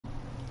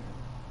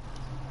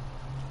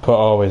Put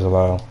always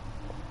allow,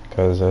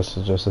 because that's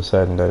just a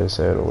setting that it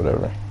said or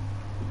whatever.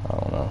 I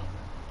don't know.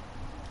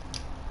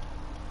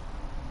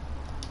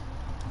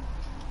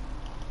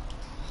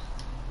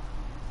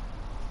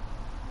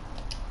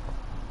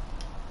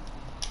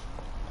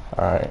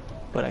 Alright.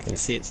 But I can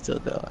see it still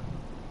going.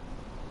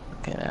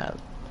 Okay, now.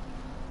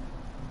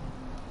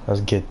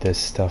 Let's get this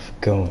stuff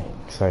going.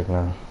 It's like,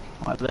 nah.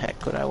 Why the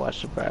heck would I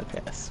watch the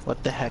broadcast?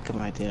 What the heck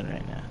am I doing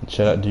right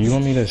now? Do you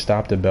want me to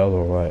stop the bell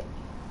or what?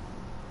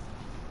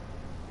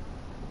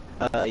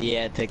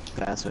 Yeah, take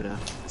the password out.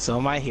 So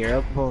am I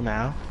hearable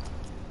now?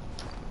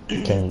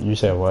 You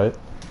said what?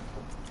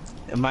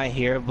 Am I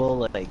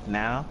hearable, like,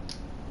 now?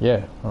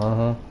 Yeah,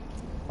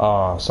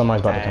 Oh,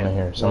 somebody's about to come in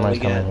here.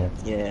 Somebody's coming in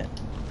here. Yeah.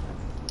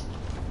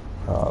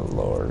 Oh,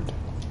 Lord.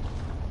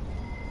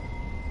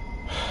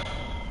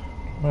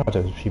 Why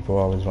do people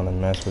always want to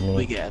mess with me?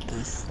 We got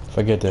this.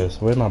 Forget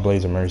this. Where's my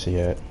Blades of Mercy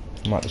at?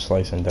 I'm about to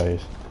slice and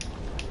dice.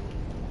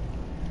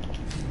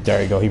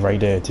 There you go. He right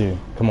there, too.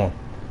 Come on.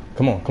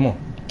 Come on. Come on.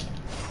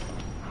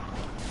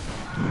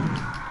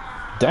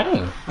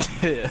 Dang.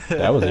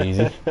 That was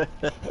easy.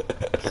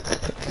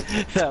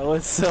 That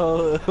was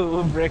so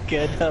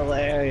freaking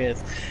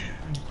hilarious.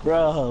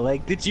 Bro,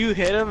 like, did you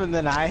hit him and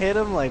then I hit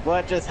him? Like,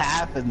 what just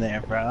happened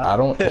there, bro? I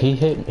don't. He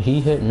hit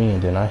me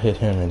and then I hit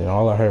him and then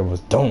all I heard was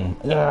 "Doom."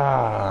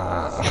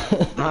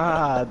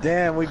 Ah,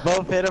 damn. We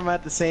both hit him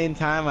at the same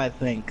time, I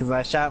think, because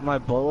I shot my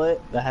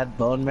bullet that had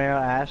bone marrow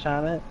ash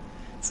on it,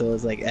 so it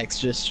was like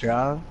extra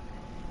strong.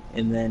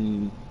 And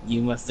then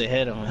you must have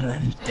hit him, and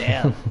then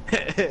damn.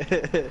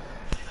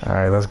 All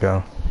right, let's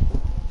go.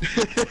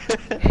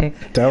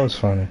 That was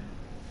funny.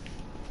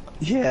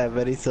 Yeah, I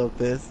bet he's so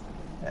pissed.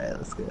 All right,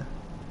 let's go.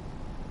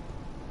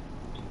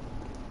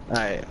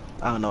 Alright,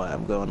 I don't know why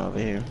I'm going over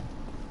here.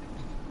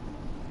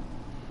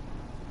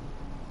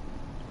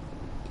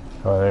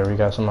 Oh, there we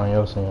got somebody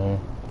else in here.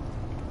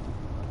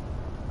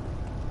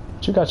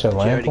 But you got your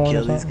lamp on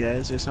or something? Did you already kill these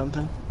guys or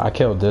something? I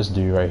killed this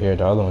dude right here.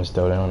 The other one's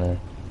still down there.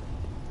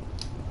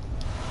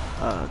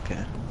 Oh,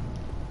 okay.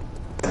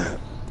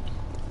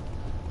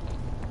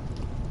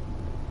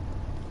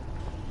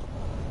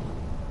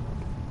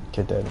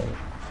 Get that nigga.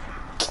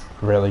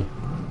 Really?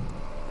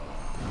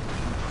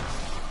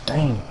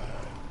 Dang.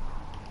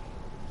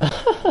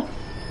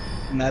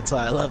 And that's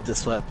why I love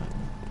this weapon.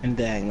 And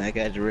dang, that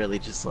guy really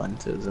just went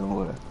into his own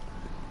world.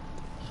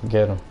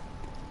 Get him.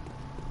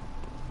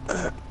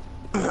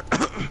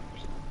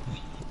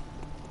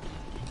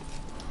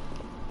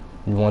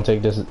 You want to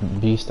take this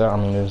beast out?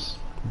 I mean, this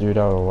dude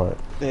out or what?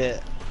 Yeah.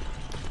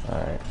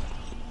 Alright.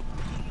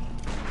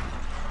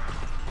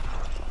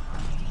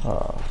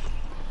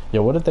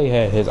 Yo, what if they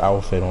had his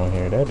outfit on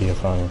here? That'd be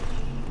funny.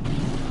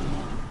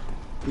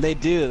 They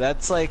do.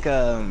 That's like,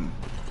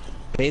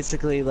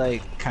 basically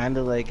like, kind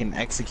of like an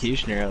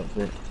executioner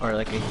outfit. Or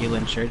like a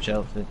healing church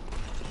outfit.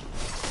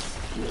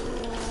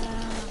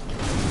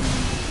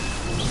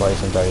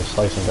 Slice and dice,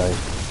 slice and dice,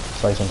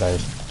 slice and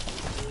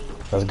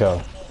dice. Let's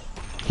go.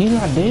 He's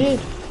not dead?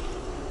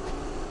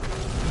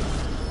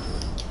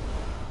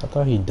 I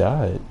thought he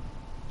died.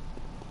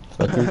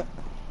 Fucker.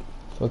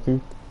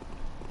 Fucker.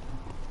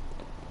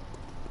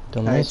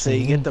 Alright, so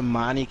you get the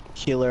Monty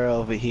killer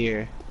over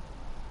here.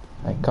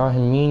 I caught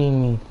him meaning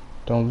me.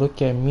 Don't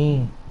look at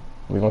me.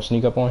 We gonna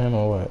sneak up on him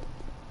or what?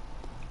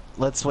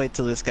 Let's wait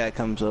till this guy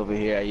comes over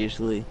here. I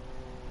usually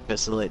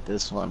isolate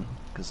this one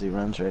because he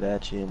runs right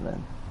at you, and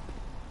then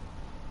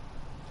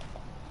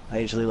I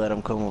usually let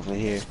him come over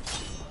here.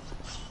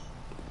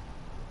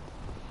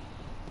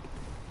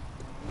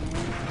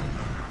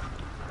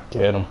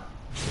 Get him.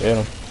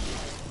 Get him.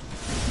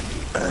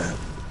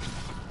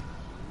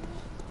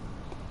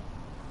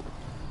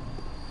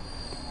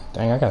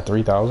 Dang, I got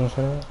 3,000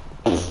 for that?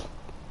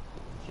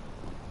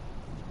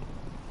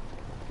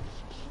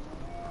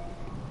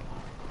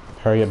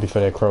 Hurry up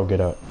before that crow get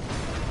up.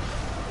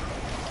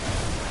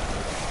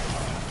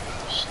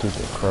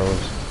 Stupid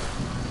crows.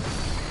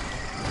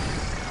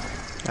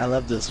 I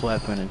love this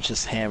weapon, it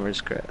just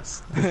hammers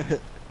grass. I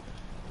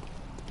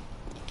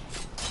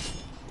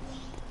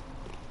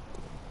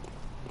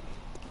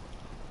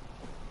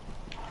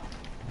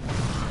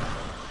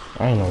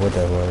didn't know what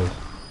that was.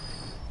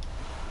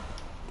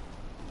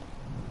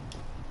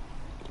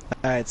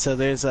 Alright, so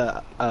there's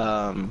a,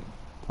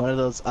 one of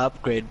those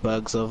upgrade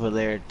bugs over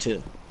there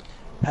too.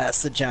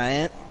 Past the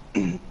giant.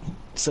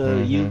 So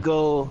you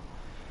go,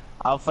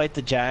 I'll fight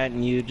the giant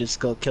and you just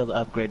go kill the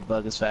upgrade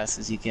bug as fast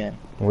as you can.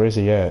 Where's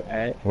he at?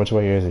 Alright? Which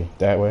way is he?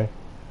 That way?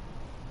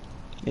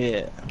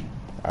 Yeah.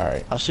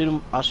 Alright. I'll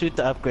shoot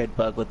the upgrade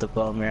bug with the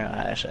bone marrow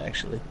ash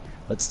actually.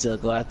 But still,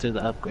 go after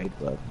the upgrade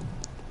bug.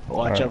 But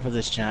watch out for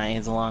this giant,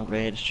 he's a long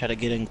range. Try to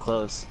get in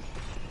close.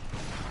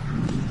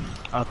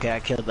 Okay, I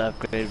killed the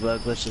upgrade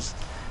bug. Let's just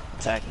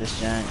attack this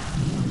giant.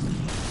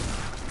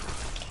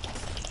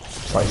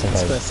 Slice and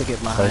dice. Supposed to get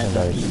Slice and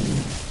dice.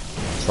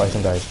 Slice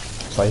and dice.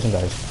 Slice and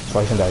dice.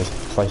 Slice and dice.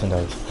 Slice and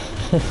dice.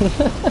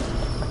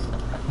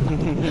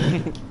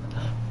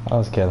 I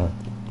was killing.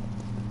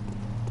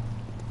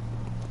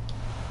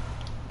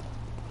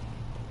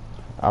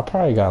 I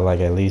probably got like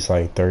at least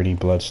like 30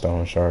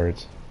 bloodstone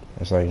shards.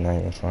 It's like not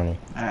even funny.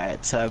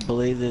 Alright, so I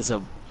believe there's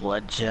a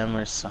blood gem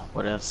or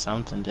what else,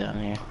 something down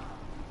here.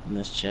 In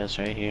this chest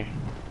right here.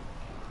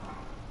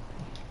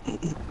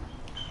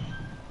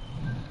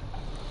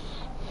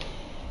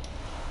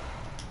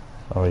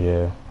 Oh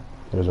yeah,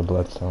 there's a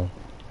bloodstone.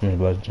 I mean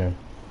blood gem.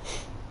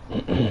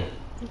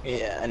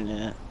 Yeah, I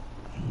knew it.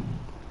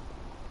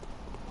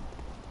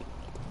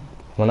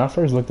 When I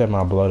first looked at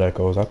my blood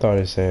echoes, I thought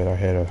it said I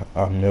had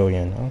a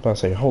million. I was about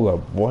to say, hold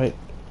up, what?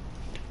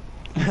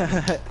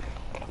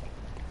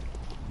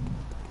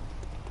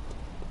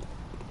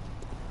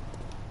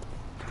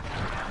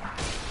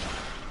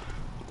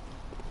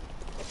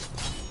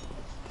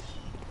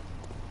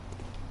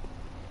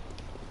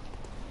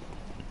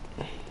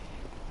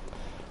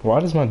 Why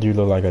does my dude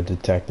look like a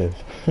detective?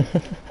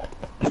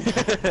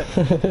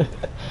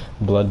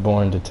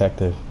 Bloodborne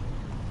detective.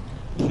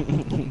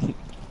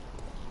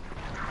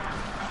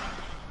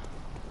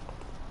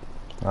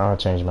 I'll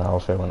change my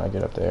outfit when I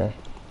get up there.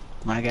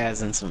 My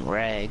guy's in some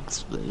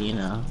rags, but you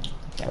know,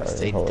 gotta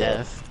stay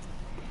deaf.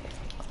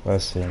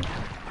 Let's see.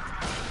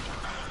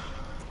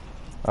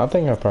 I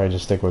think I'll probably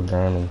just stick with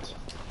garments.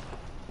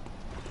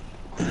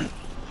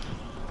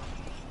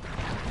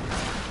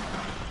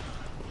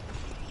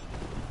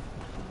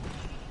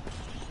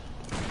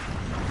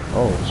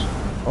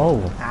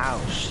 Oh.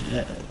 Ow,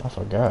 shit. I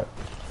forgot.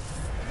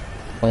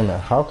 Wait a minute,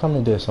 how come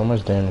it did so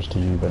much damage to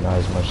you but not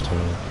as much to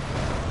me?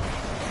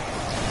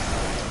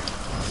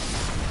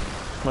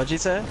 What'd you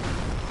say?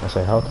 I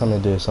say, how come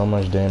it did so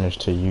much damage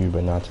to you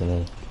but not to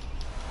me?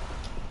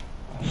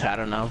 I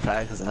don't know,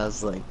 probably because I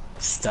was like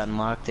stun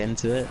locked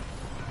into it.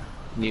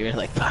 You were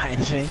like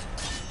behind me.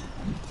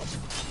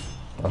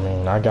 I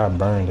mean, I got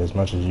burned as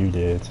much as you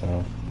did,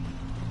 so.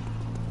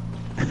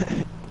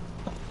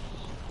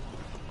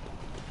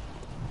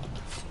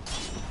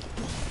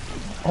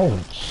 Oh,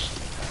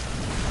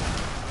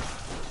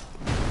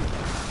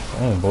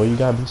 dang, boy, you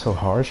gotta be so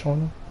harsh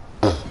on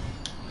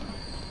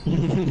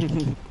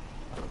him.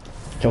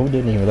 Joe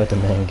didn't even let the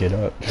man get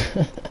up.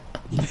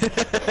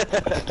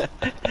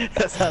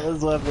 That's how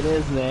this weapon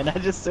is, man. I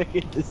just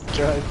started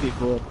destroying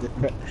people with it,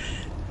 bro.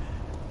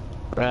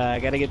 Bruh, I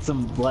gotta get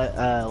some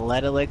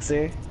lead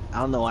elixir. I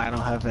don't know why I don't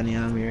have any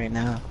on me right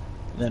now.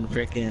 Then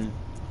freaking,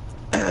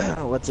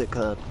 what's it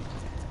called?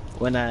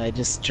 When I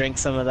just drink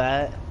some of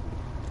that,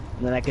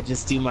 and then I could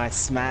just do my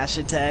smash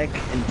attack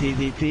in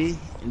PvP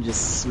and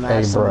just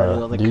smash somebody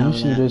while they're coming at me.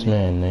 Do you see this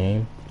man's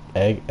name?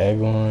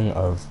 Eglon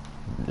of...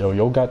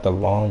 Yo got the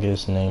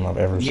longest name I've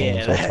ever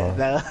seen so far.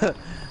 That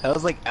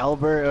was like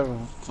Albert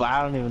of...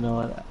 I don't even know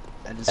what...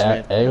 I just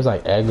read. It was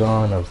like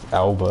Eglon of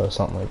Alba or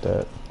something like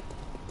that.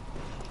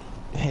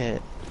 Yeah.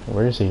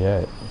 Where is he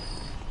at?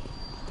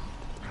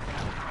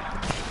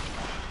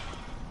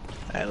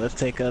 Alright, let's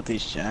take out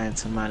these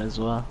giants. I might as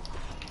well.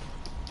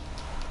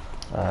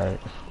 Alright.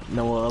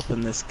 Then we'll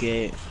open this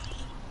gate.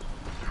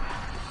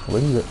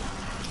 Where you at?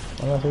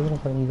 Where the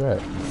fuck you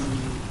at?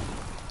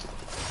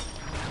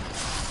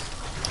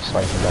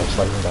 Slicing dice,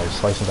 slicing dice,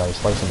 slicing dice,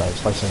 slicing dice,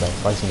 slicing dice,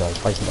 slicing dice,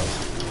 slicing dice.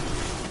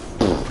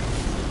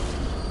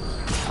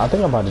 I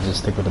think I'm about to just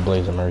stick with the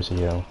Blades of Mercy,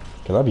 yo.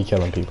 Cause I be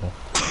killing people.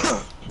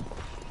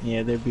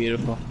 Yeah, they're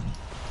beautiful.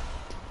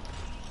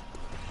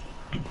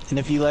 And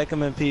if you like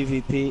them in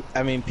PvP,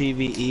 I mean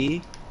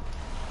PvE,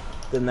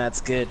 then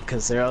that's good,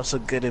 because they're also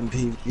good in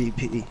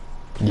PvP.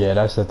 Yeah,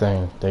 that's the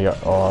thing. They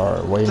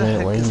are... Wait a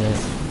minute.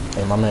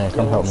 Hey, my man,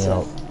 come help me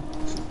out.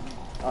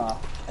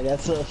 I got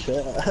so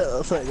shit. I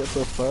was like, what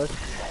the fuck?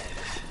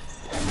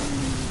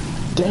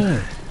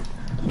 Damn!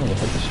 I'm gonna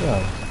hit the shit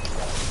out.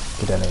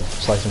 Get that in.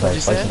 Slice and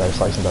dice, slice and dice,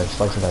 slice and dice,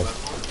 slice and dice.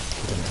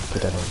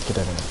 Get that in, get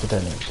that in, get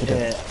that in, get that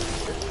in. Yeah.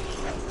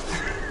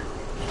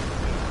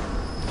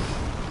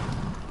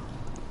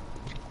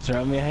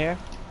 Throw me here?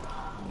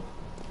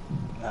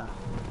 No.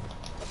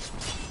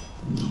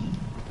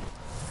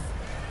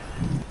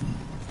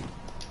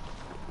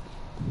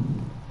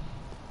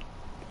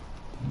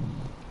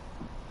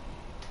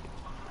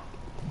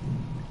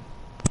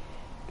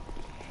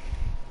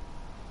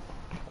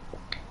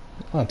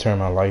 I'm gonna turn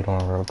my light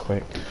on real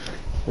quick.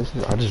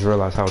 I just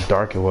realized how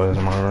dark it was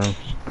in my room.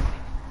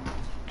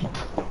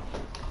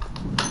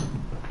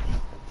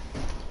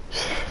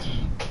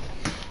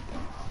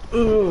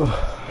 Ugh.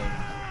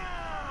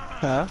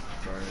 Huh?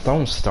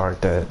 Don't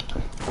start that.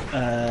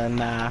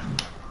 Nah.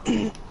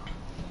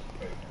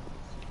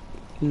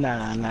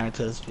 Nah,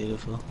 Naruto's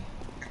beautiful.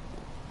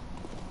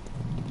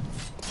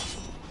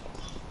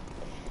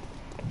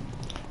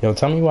 Yo,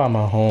 tell me why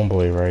my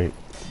homeboy, right?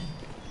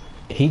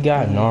 He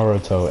got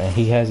Naruto and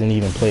he hasn't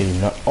even played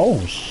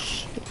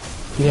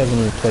he hasn't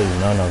even played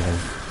none of them.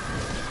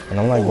 And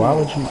I'm like, why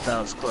would you...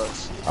 That was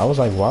close. I was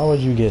like, why would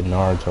you get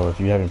Naruto if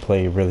you haven't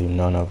played really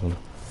none of them?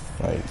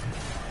 Like...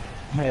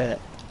 Yeah.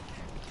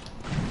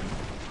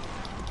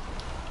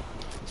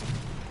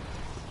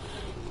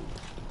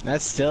 I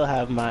still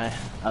have my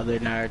other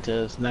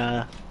Narutos.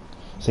 Nah.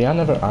 See, I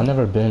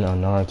never been a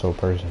Naruto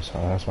person, so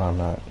that's why I'm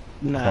not...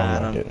 Nah, I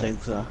don't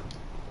think so.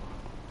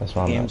 That's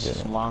why I'm not getting it.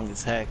 Game's long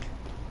as heck.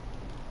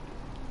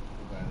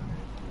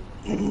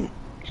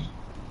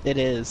 It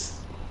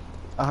is.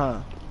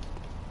 Uh-huh.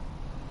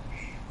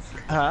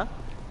 Huh?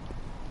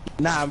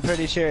 Nah, I'm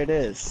pretty sure it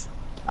is.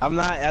 I'm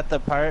not at the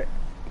part.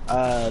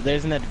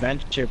 There's an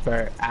adventure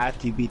part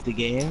after you beat the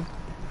game,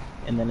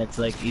 and then it's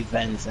like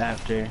events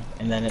after,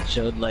 and then it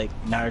showed like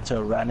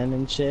Naruto running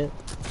and shit.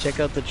 Check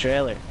out the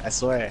trailer. I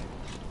swear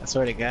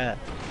to God.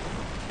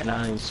 And I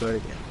don't even swear to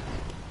God.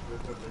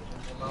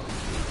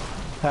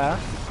 Huh?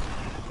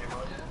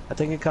 I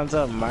think it comes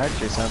out in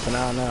March or something.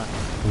 I don't know.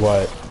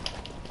 What?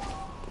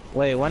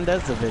 Wait, when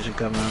does Division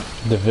come out?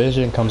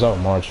 Division comes out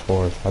March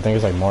 4th. I think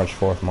it's like March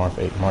 4th, March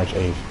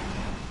 8th.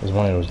 It's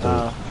one of those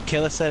days.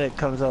 Killer said it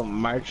comes out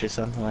March or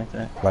something like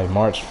that. Like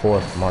March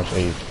 4th, March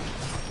 8th.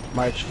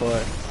 March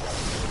 4th.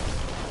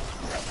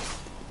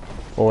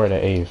 Or the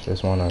 8th.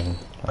 It's one of them.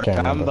 I can't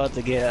remember. I'm about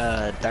to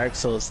get Dark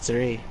Souls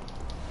 3.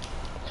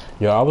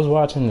 Yo, I was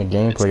watching the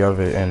gameplay of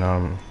it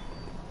and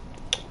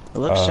It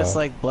looks just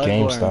like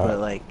Bloodborne, GameStop. but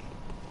like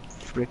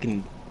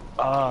freaking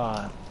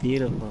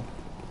beautiful.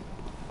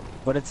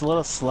 But it's a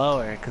little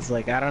slower, cause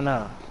like I don't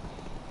know,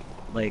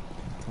 like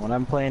when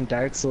I'm playing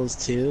Dark Souls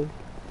 2,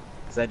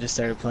 cause I just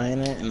started playing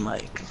it, and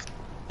like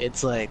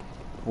it's like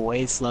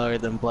way slower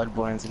than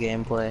Bloodborne's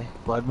gameplay.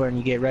 Bloodborne,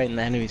 you get right in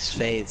the enemy's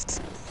face.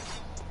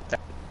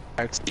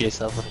 Dark Souls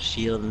yourself with a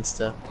shield and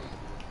stuff.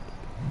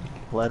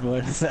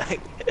 Bloodborne is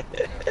like,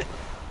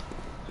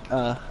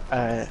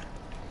 alright,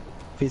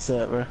 peace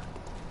out, bro.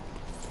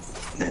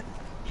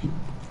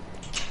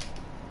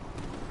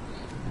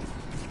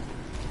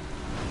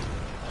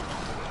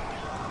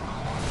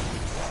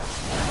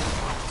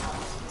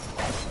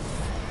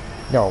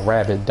 Yo,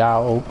 rabid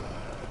dog.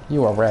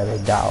 You a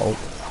rabid dog.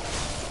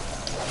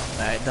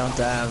 Alright, don't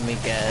die on me,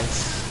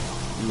 guys.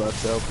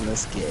 Let's open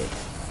this gate.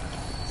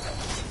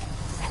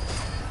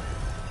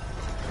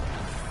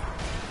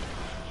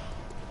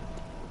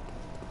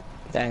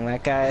 Dang,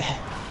 that guy,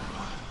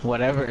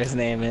 whatever his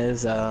name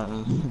is,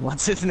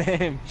 what's his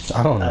name?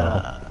 I don't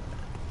know.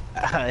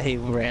 He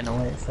ran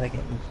away a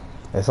second.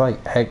 It's like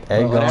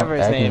Whatever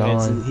his name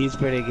Egnon. is, he's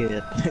pretty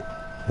good.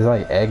 It's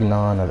like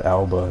Egnon of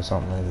Alba or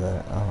something like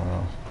that. I don't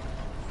know.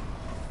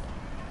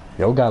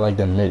 Yo got like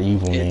the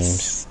medieval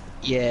names.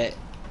 Yeah,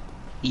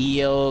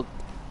 Eog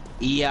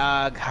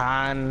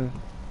Han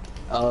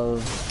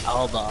of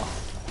Alba.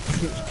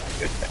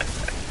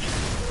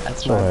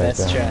 That's my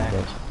best track.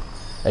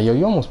 Hey yo,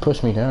 you almost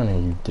pushed me down here,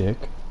 you dick.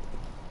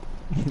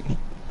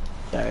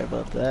 Sorry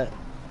about that.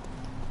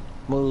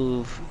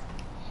 Move.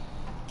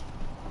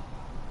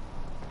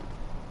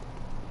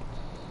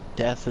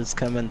 Death is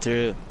coming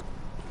through.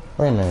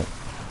 Wait a minute.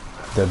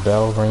 The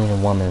bell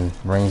ringing woman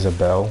rings a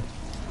bell.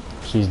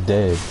 She's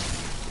dead.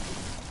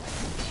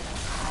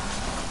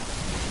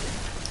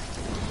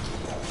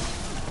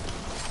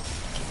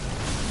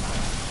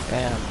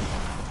 Damn.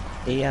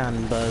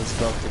 Eon Buzz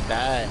about to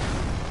die.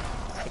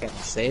 I got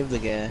to save the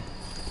guy.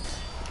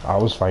 I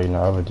was fighting the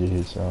other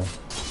dude, so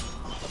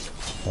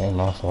it ain't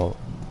my fault.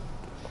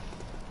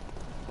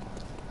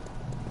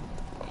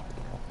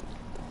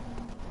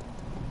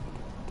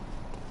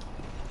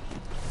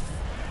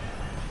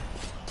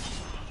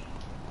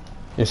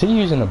 Is he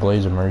using the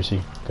Blaze of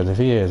Mercy? Because if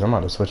he is, I'm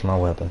about to switch my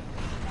weapon.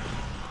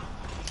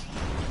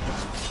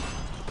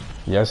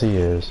 Yes, he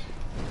is.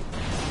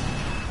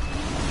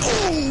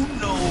 Oh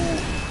no!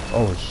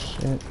 Oh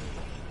shit.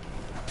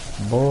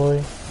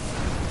 Boy.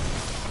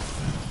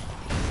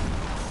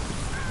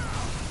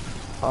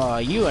 Oh,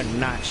 you are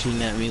not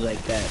shooting at me like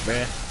that,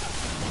 bruh.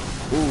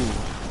 Ooh.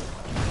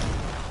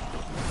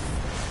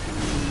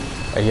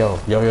 Hey yo,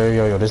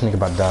 this nigga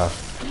about to die.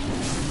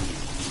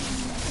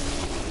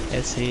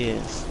 Yes, he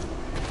is.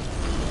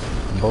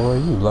 Boy,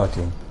 you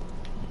lucky.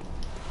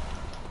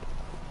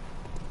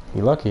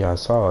 You lucky I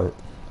saw it.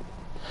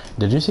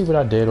 Did you see what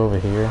I did over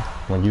here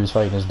when you was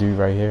fighting this dude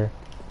right here?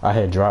 I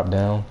had dropped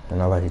down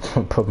and I like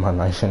put my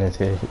knife in his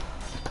head.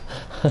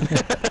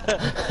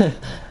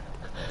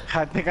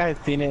 I think I've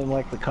seen it in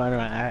like the corner.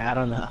 I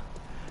don't know.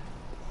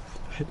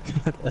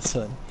 That's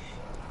funny.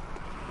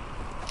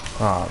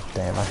 Oh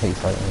damn, I hate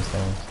fighting these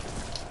things.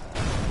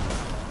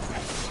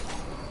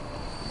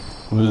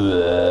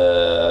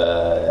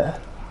 Bleh.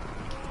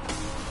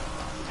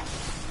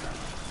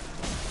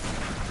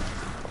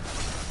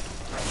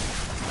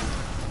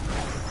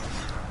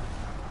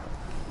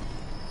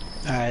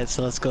 Alright,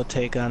 so let's go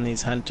take on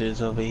these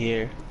hunters over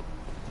here.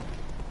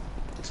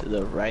 To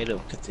the right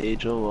of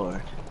Cathedral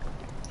Ward.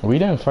 We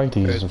didn't fight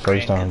these the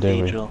first time,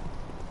 did we?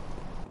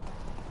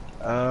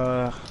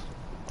 I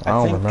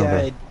don't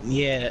remember.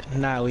 Yeah,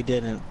 nah, we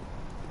didn't.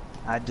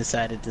 I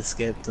decided to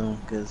skip them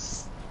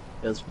because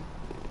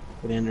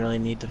we didn't really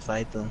need to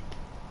fight them.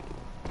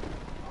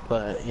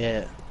 But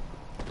yeah,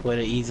 way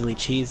to easily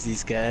cheese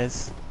these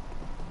guys.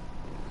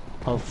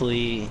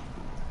 Hopefully,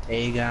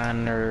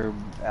 Aegon or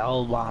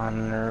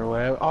Elbon or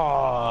whatever.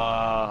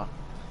 Oh,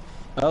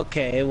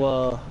 okay.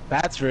 Well,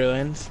 that's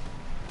ruined.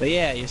 But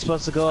yeah, you're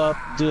supposed to go up,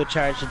 do a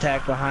charged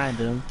attack behind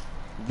him,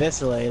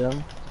 eviscerate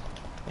him,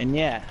 and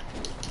yeah.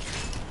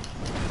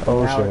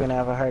 Oh now shit. we're gonna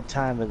have a hard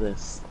time with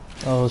this.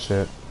 Oh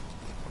shit.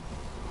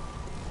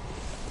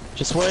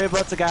 Just worry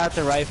about the guy with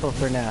the rifle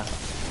for now.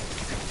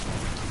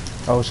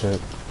 Oh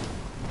shit.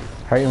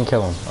 Hurry and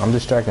kill him. I'm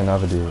distracting the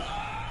other dude.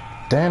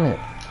 Damn it.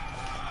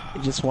 He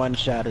just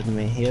one-shotted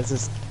me. He has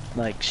this,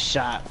 like,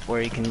 shot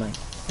where he can, like,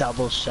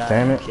 double shot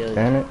Damn and it. kill you.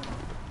 Damn it.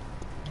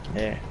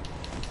 There.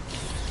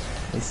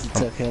 At least he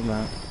took him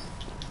out.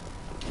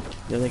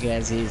 The other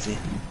guy's easy.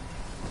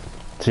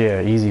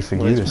 Yeah, easy for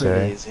you to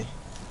say. Easy.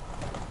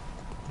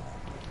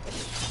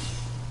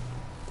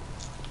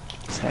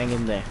 Just hang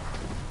in there.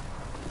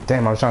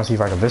 Damn, I was trying to see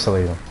if I could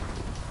isolate him.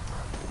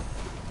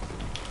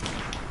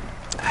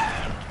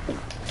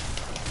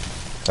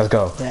 Let's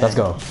go. Damn. Let's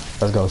go.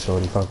 Let's go,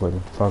 shorty. Fuck with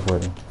me. Fuck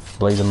with me.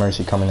 Blaze of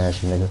Mercy coming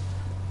at you, nigga.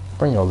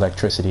 Bring your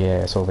electricity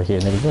ass over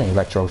here, nigga. You ain't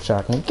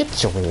electroshock, nigga.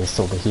 Get your ass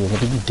over here,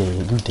 nigga. You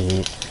dead. You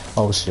dead.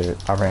 Oh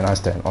shit. I ran. I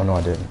stand. Oh no,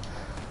 I didn't.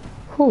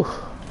 Whew.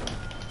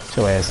 Get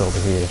your ass over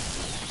here.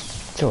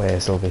 Get your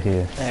ass over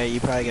here. Hey, you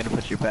probably gotta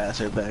put your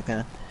password back,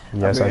 huh?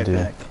 Yes, I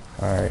do.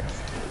 Alright.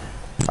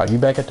 Are you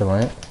back at the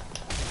ramp?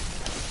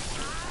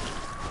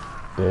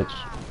 Bitch.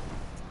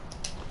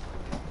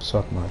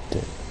 Suck my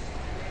dick.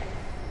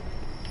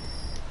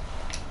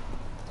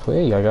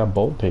 Hey, I got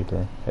bolt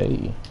paper.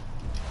 Hey.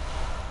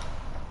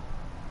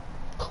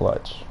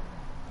 Clutch.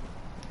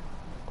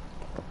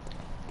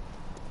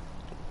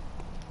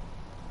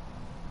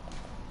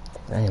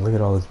 Dang, look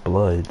at all this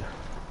blood.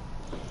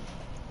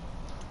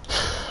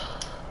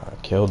 I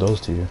killed those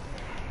two.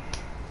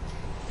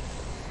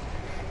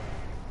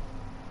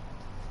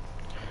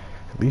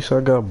 At least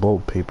I got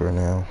bolt paper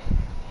now.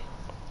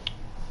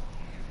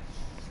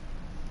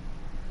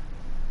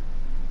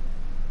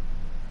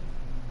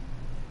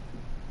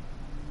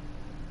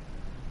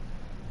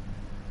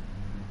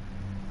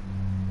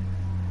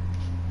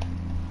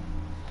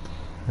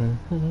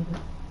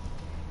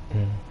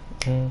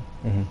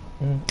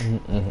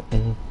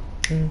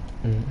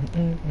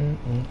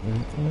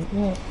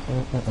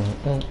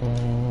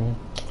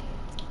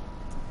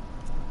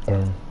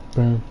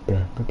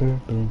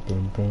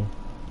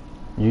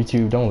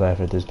 YouTube, don't laugh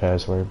at this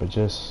password, but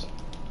just,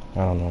 I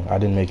don't know, I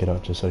didn't make it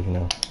up, just so you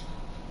know.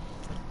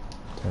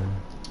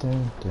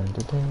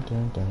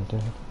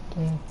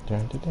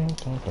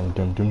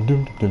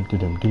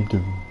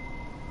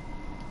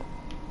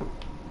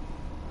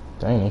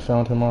 Dang, they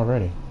found him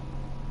already.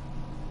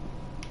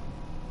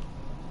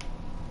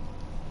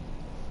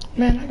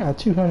 Man, I got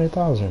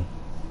 200,000.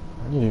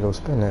 I need to go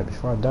spend that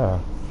before I die.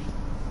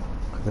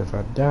 Cause if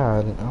I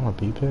die, then I'm gonna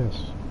be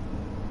pissed.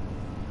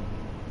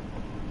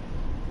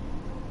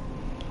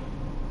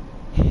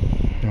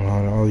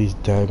 All these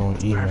daggone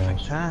emails.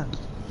 Perfect time.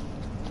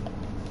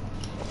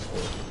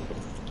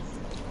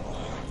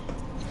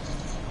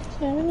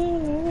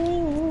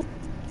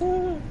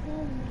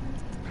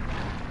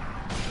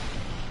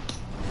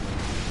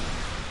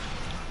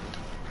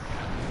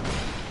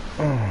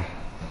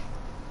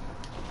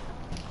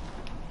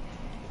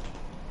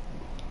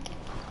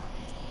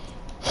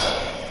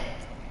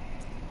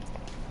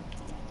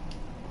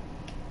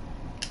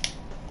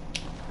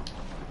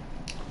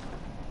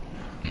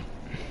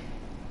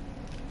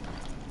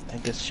 I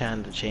think it's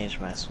trying to change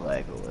my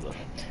swag a little.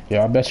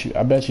 Yeah, I bet you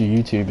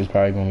YouTube is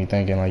probably gonna be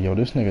thinking like, yo,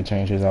 this nigga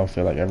change his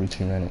outfit like every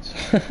 2 minutes.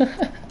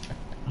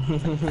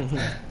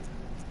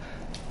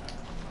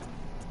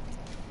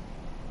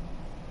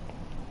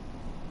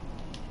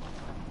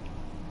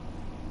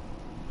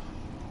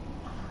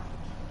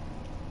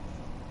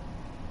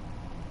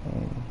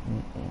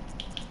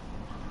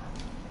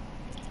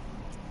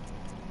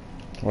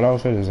 What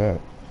outfit is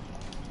that?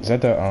 Is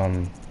that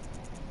the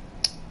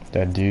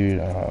that dude,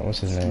 what's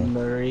his name?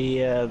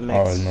 Maria.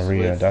 Oh, it's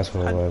Maria. That's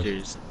what Hunters. it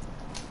was.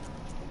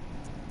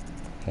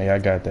 Hey, I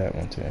got that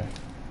one too.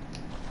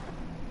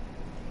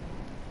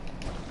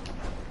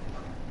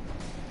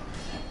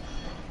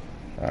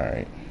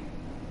 Alright.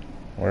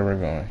 Where we're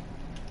going?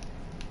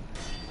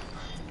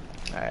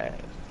 Alright.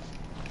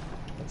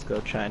 Let's go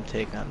try and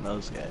take on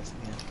those guys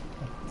again.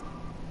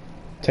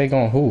 Take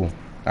on who?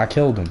 I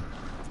killed him.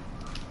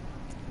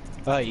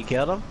 Oh, you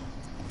killed him?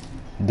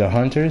 The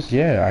hunters?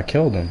 Yeah, I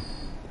killed them.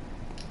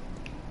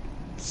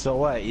 So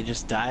what? You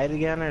just died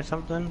again or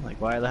something? Like,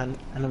 why are the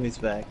enemies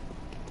back?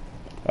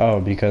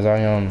 Oh, because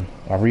I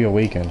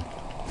reawakened.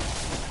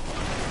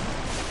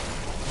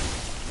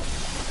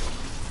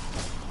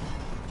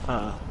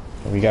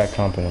 We got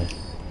company.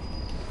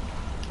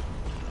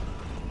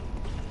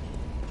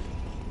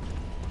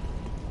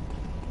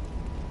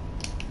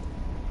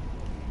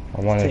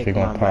 I wonder if you're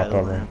gonna pop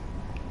up.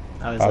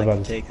 I always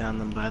like to take on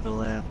them by the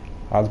lamp.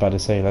 I was about to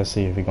say, let's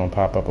see if he's gonna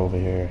pop up over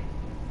here.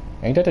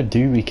 Ain't that the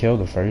dude we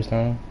killed the first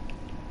time?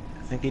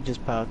 I think he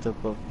just popped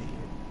up over here.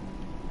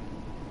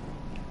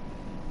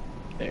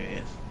 There he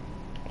is.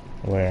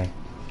 Where?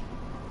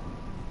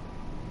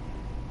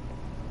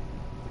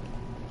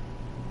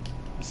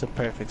 It's a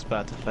perfect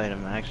spot to fight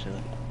him,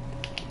 actually.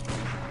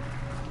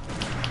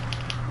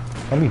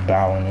 Don't be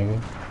bowing, nigga.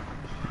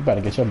 You about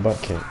to get your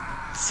butt kicked.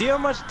 See how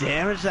much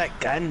damage that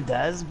gun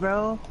does,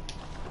 bro?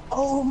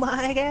 Oh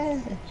my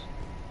gosh!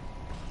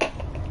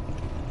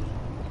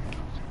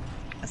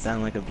 I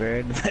sound like a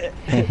bird, but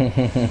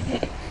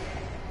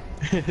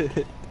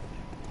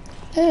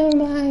Oh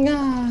my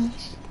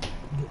gosh.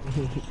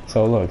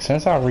 So look,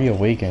 since I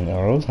reawakened,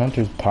 are those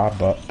hunters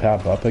pop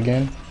up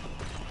again?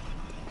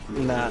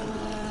 Nah.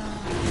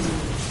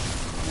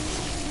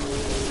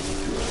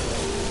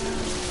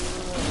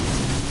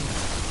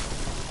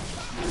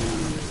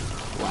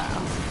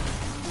 Wow.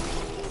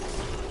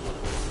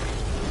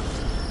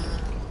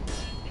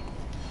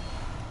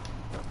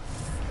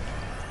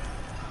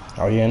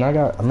 Oh yeah, and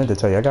I meant to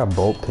tell you, I got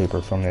bolt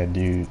paper from that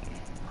dude.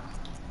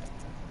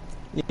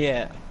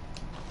 Yeah.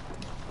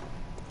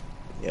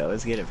 You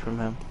always get it from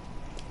him.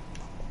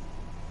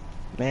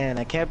 Man,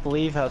 I can't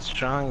believe how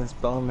strong this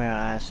bone marrow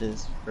ash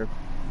is for.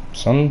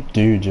 Some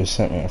dude just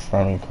sent me a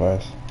friend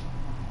request.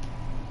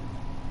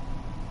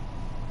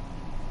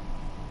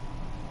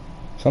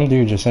 Some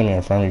dude just sent me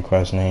a friend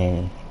request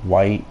named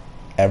White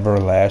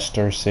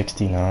Everlaster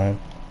 69.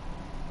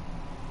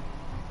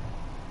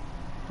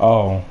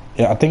 Oh,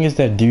 yeah, I think it's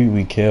that dude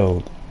we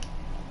killed.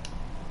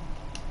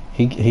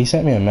 He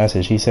sent me a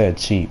message. He said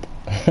cheap.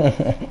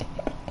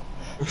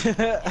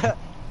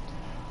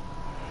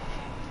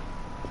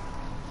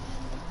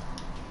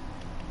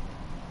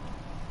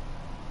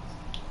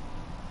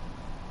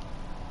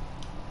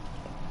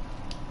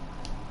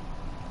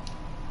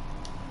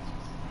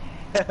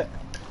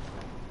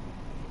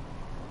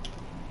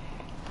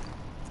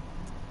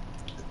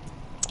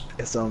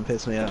 Guess someone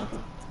pissed me off.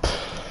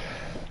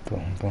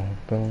 Boom, boom,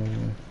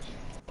 boom.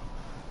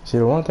 See,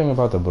 the one thing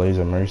about the Blaze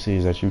of Mercy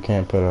is that you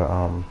can't put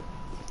a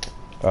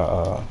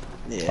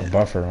Yeah.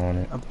 buffer on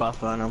it. A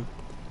buff on him.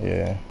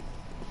 Yeah.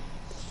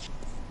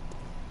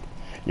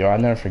 Yo, I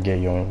never forget,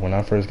 yo, when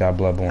I first got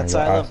Bloodborne, That's yo,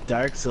 why I love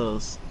Dark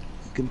Souls.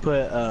 You can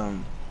put a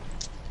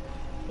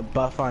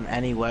buff on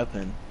any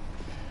weapon.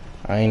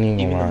 I ain't even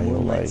Even gonna the lie, yo,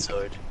 Moonlight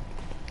Sword.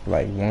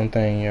 like one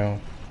thing, yo.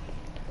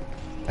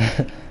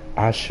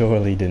 I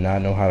surely did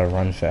not know how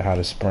to how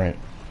to sprint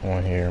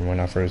on here when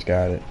I first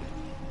got it.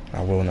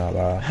 I will not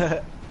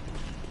lie.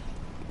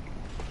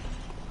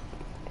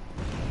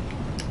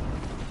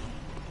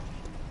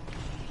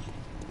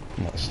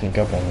 I'm gonna sneak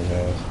up on his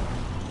ass.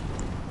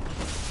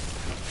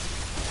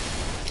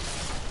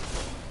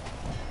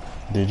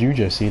 Did you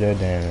just see that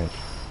damage?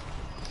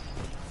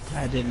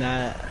 I did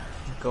not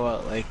go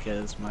out like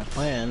as my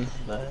plan,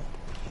 but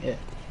yeah.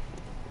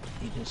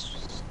 He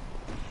just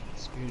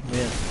screwed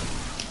me up.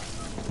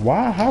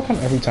 Why? How come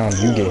every time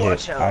you get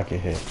Watch hit, out. I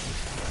get hit?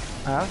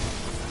 Huh?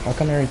 How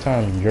come every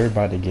time you're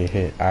about to get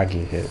hit, I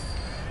get hit?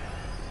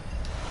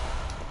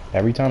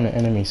 Every time the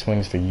enemy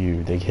swings for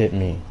you, they hit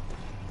me.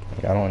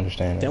 Like, I don't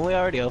understand it. Didn't we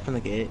already open the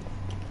gate?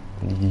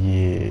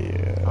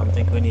 Yeah. I don't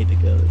think we need to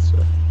go this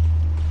way.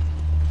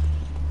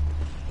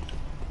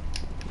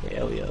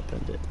 Yeah, we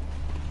opened it.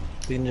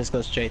 We can just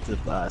go straight to the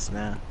boss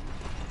now.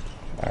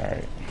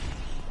 Alright.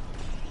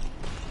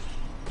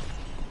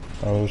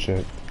 Oh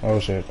shit. Oh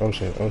shit. Oh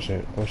shit. Oh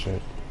shit. Oh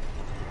shit.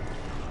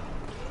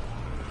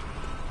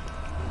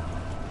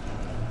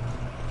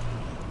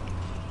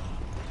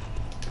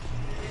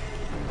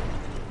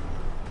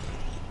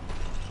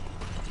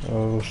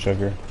 Oh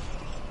sugar.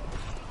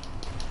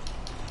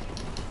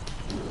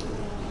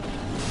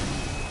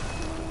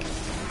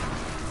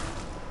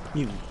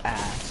 You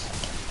ass.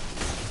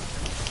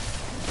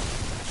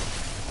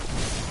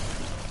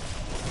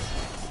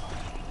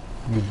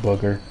 You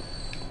bugger.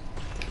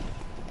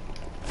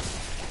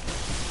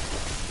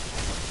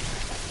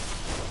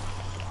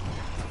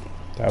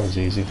 That was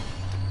easy.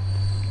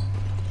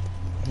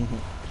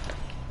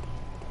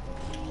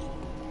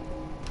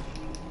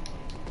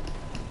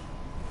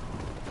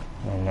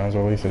 I might as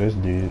well wait for this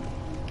dude.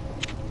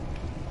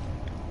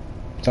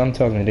 Some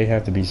tells me they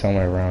have to be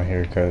somewhere around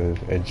here because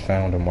it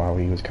found him while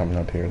he was coming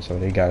up here, so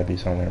they gotta be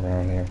somewhere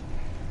around here.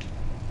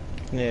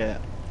 Yeah.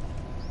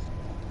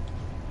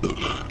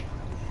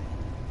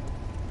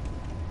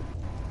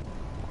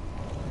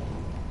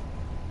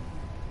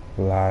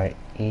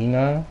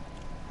 Laina?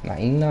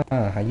 Laina,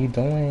 how you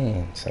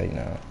doing? Say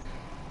no.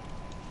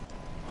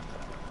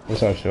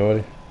 What's up,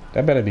 shorty?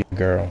 That better be a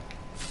girl.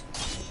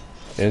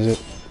 Is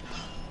it?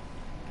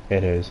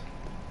 It is.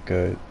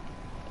 Good.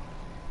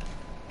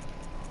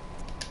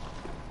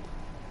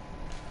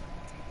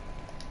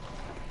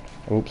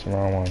 Oops,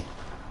 wrong one.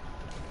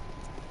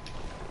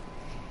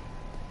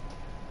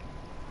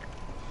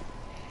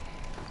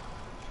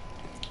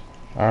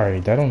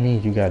 Alright, that don't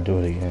mean you gotta do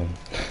it again.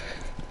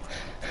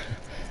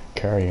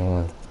 Carry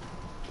on.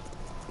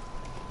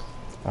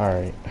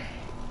 Alright.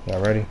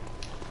 Y'all ready?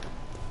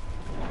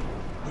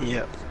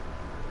 Yep.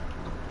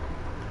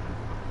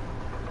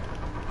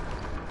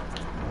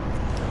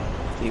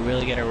 Do you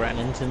really gonna run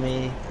into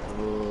me,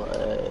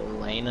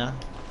 Lena?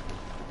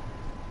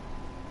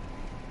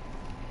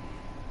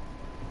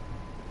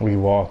 We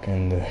walk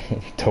in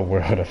the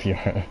world of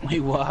Yarnum. We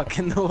walk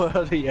in the world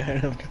of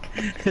Yarnum.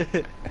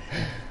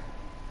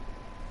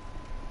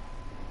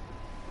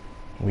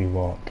 We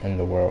walk in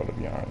the world of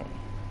Yarnum.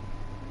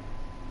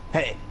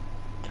 Hey.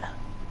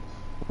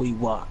 We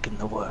walk in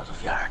the world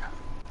of Yarnum.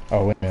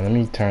 Oh wait a minute, let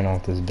me turn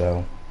off this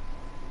bell.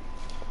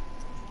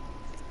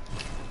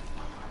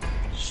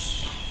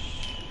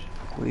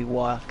 We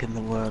walk in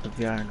the world of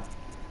Yarn.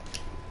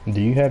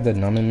 Do you have the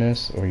numbing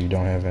mist or you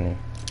don't have any?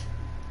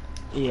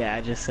 Yeah,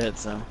 I just said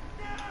so.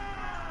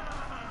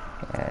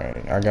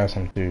 Alright, I got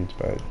some dudes,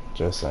 but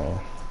just saying.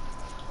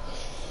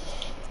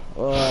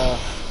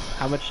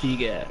 How much do you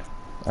get?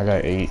 I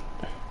got 8.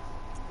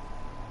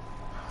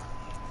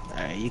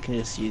 Alright, you can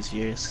just use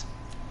yours.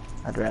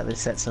 I'd rather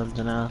set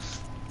something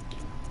else.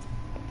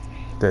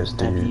 This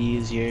Have you dude.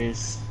 use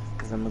yours?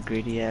 Because I'm a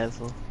greedy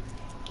asshole.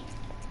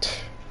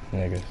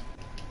 Niggas.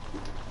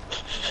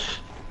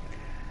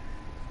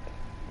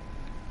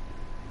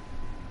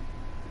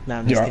 No,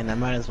 I'm just kidding. I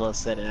might as well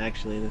set it,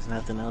 actually. There's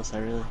nothing else I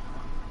really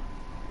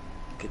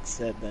could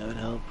set that would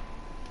help.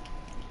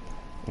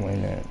 Wait a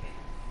minute.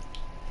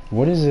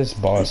 What is this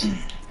boss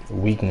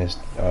weakness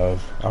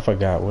of? I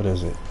forgot. What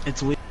is it?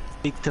 It's weak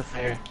to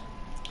fire.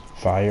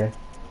 Fire?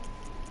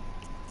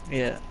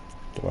 Yeah.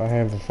 Do I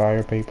have the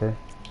fire paper?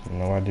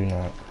 No, I do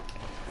not.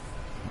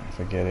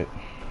 Forget it.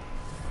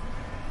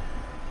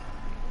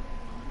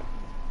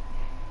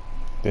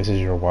 This is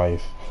your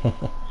wife.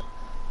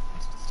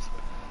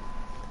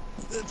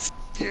 It's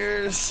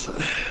yours.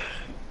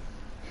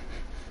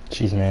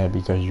 She's mad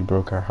because you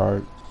broke her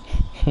heart.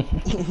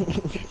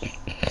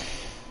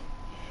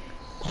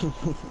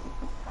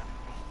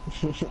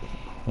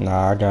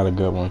 Nah, I got a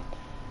good one.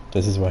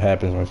 This is what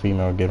happens when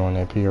females get on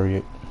that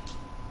period.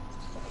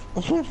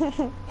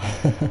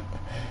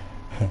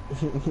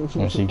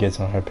 When she gets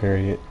on her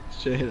period.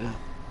 Straight up.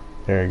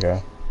 There you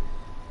go.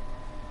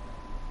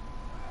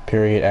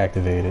 Period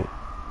activated.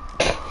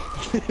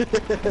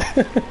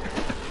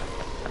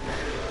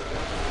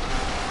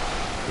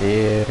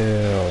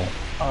 Ew.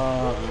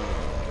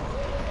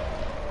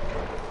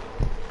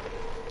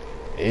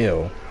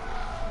 Ew.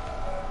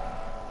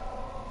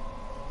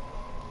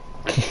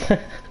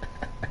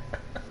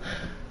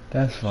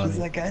 That's funny. She's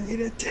like, I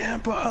need a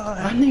tampon.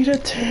 I need a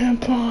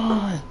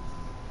tampon.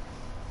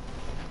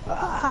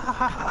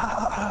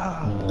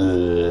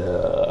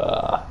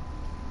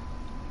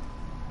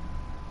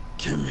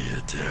 Give me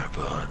a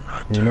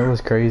tampon. You know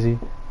what's crazy?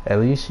 At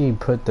least she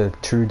put the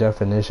true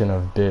definition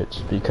of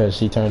bitch because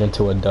she turned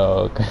into a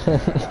dog.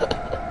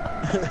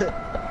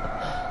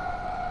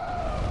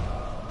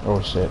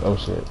 Oh shit, oh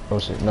shit, oh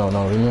shit. No,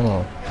 no, leave me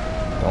alone.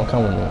 Don't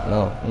come with me.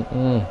 No.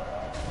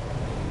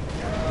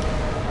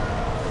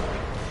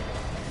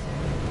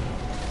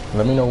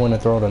 Let me know when to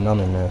throw the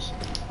numbing mist.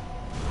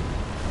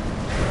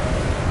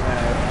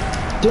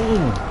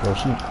 Dang! Yo,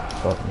 she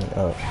fucked me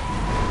up.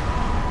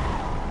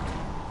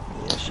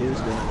 Yeah, she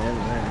was going in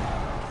there.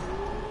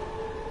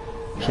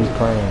 She's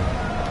praying.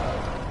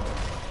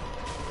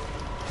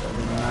 I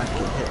did not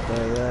get hit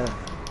by that.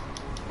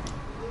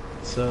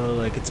 So,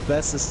 like, it's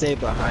best to stay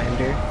behind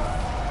her,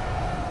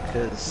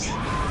 because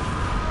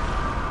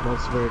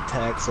most of her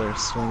attacks are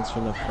swings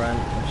from the front,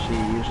 and she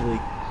usually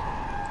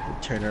will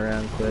turn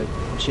around quick.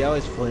 And she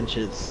always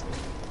flinches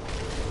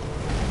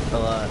a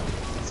lot,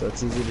 so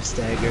it's easy to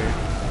stagger.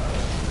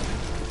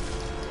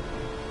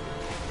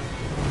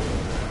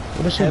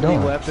 What is she Heavy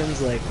doing?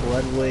 weapons like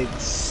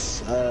Ludwig's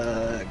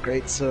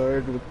great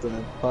sword with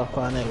the buff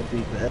on it would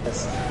be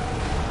best.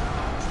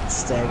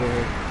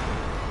 Stagger.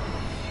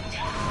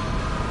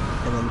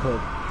 And then put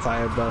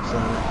fire buffs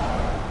on it.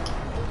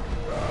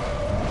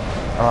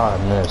 Ah, I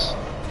missed.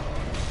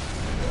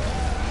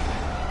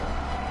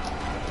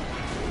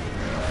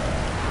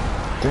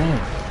 Damn.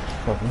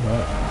 Fuck me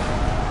up.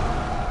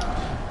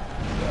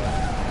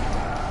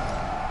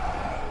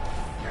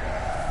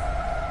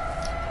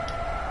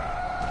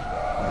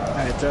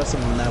 Alright, throw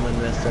some numbing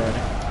mist on it.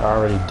 I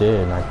already did,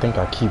 and I think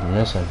I keep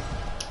missing.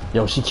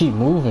 Yo, she keep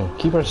moving.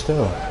 Keep her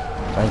still.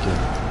 Thank you.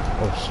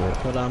 Oh shit.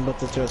 Hold on, I'm about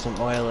to throw some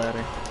oil at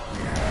her.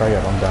 Hurry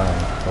up, I'm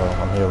dying. Oh,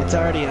 I'm healing. It's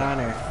now. already on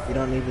her. You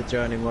don't need to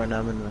throw any more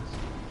numbing mist.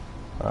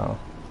 Oh.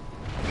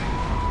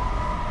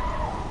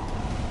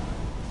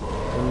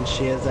 When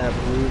she has that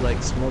blue,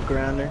 like, smoke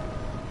around her,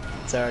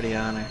 it's already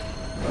on her.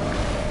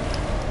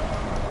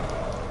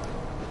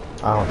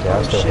 I don't care.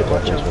 I still hit that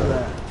Watch out bitch for with it.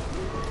 that.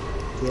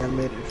 Yeah, I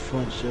made her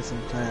flinch just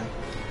in time.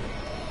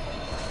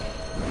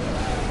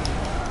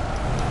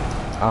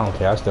 I don't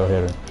care. I still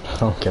hit her. I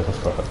don't give a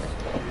fuck.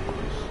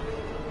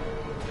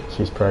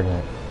 She's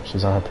pregnant.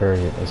 She's on her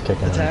period. It's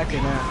kicking her. Attack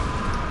her now.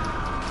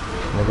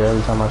 Nigga,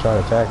 every time I try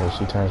to attack her,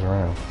 she turns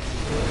around.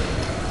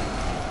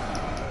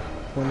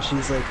 When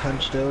she's like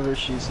hunched over,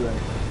 she's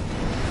like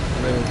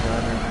really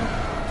on her.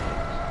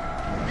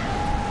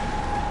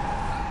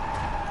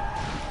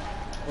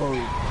 Oh.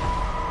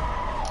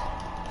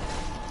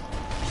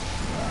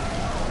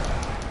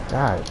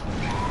 God.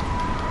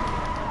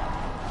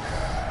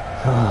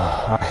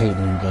 I hate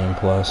New Game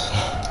Plus.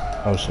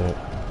 Oh shit.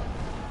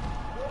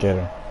 Get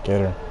her.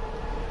 Get her.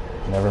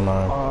 Never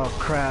mind. Oh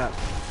crap.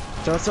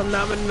 Throw some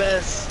numbing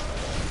mist.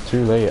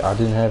 Too late. I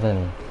didn't have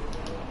any.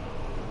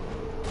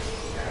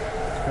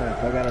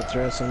 Crap, I gotta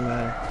throw some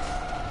at her.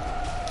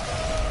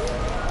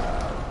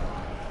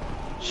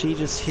 She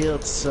just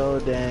healed so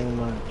dang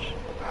much.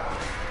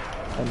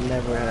 I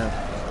never have.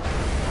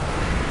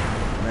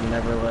 I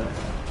never let her.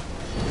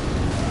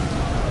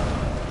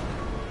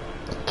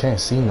 Can't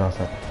see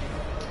nothing.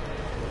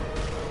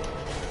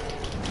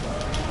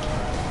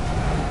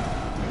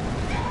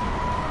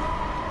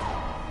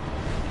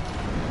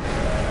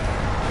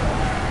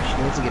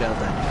 to get out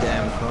that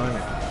damn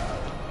corner.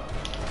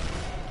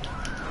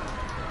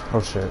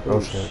 Oh shit,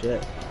 oh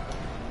shit.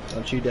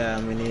 Don't you die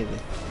on me neither.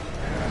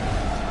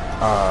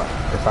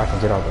 If I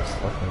can get out this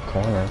fucking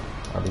corner,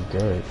 I'll be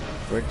good.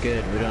 We're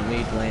good, we don't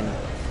need Lena.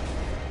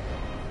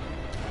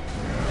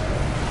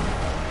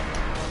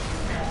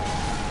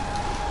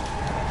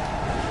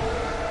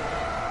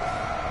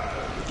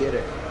 Get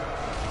her.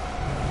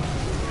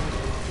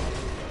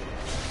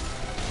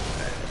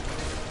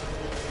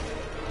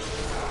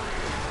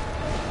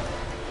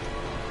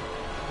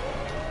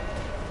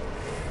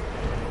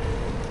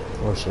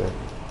 Oh shit.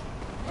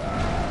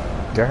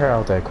 Get her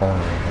out that corner,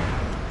 man.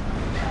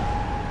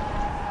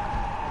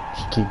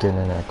 She keep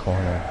getting in that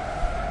corner.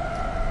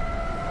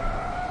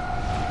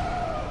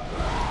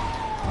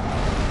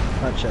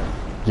 Watch out.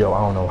 Yo, I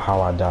don't know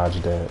how I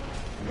dodged that.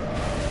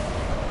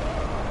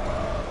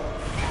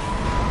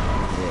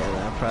 Yeah,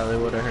 that probably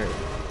would have hurt.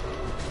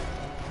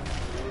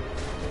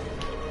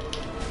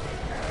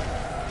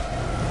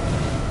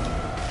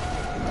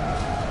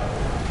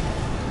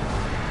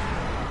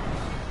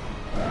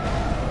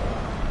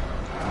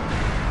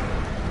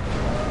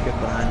 Get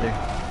behind her.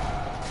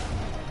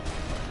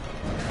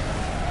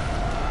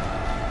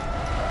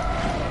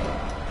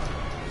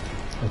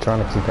 I'm trying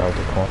to keep out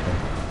the corner.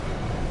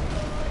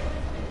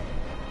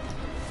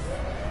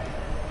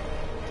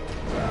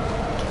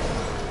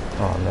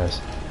 Oh, I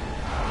missed.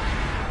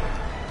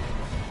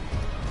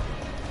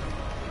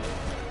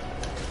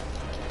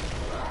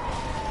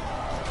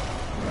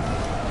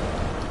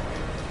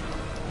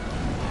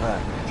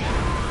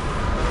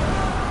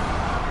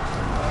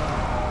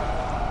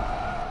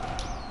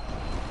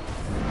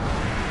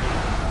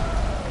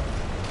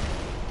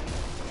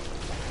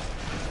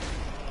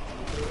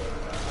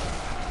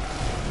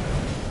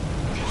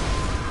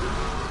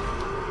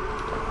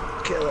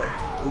 Kill her.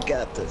 We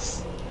got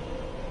this.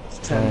 It's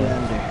time to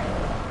end her.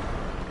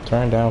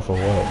 Turn down for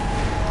what?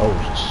 Oh,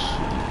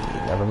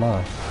 shit. Never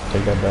mind.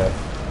 Take that back.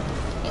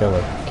 Kill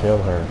her. Kill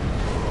her.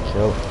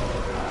 Kill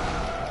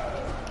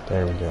her.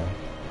 There we go.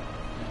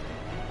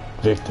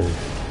 Victory.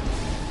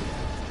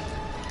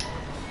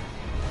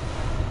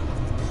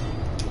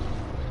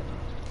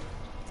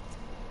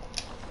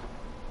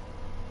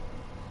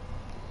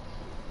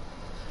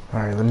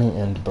 Alright, let me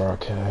end the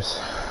broadcast.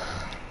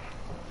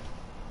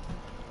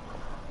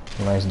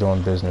 Nice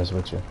doing business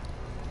with you.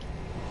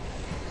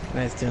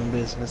 Nice doing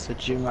business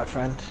with you, my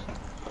friend.